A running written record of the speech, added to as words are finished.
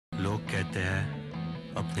कहते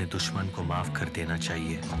हैं अपने दुश्मन को माफ कर देना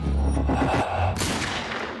चाहिए।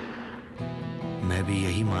 मैं भी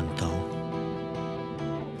यही मानता हूं,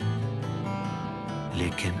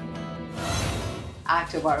 लेकिन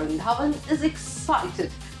Actor Varun Dhawan is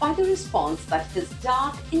excited by the response that his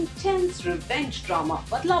dark, intense revenge drama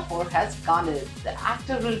Badlapur has garnered. The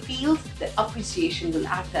actor reveals that appreciation will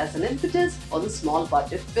act as an impetus for the small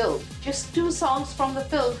budget film. Just 2 songs from the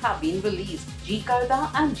film have been released, Ji Karda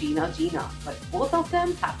and Jeena Jeena, but both of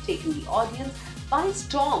them have taken the audience by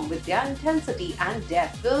storm with their intensity and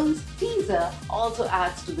depth. Film's teaser also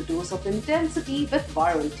adds to the dose of intensity, with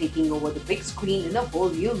Varun taking over the big screen in a whole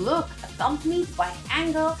new look, accompanied by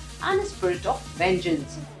anger and a spirit of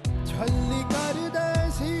vengeance.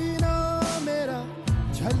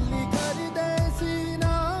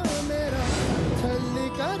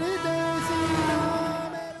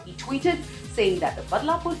 He tweeted saying that the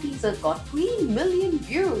Badlapur teaser got 3 million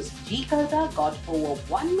views, Ji Karda got over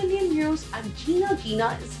 1 million views, and Jeena Jeena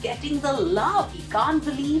is getting the love. He can't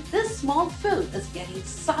believe this small film is getting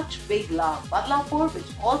such big love. Badlapur,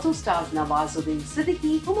 which also stars Nawazuddin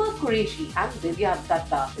Siddiqui, Umar Qureshi and Divya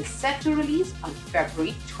Datta, is set to release on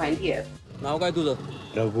February 20th. नाव काय तुझं?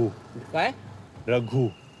 रघु. काय? रघु.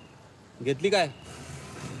 घेतली काय?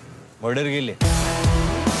 Murder गेले.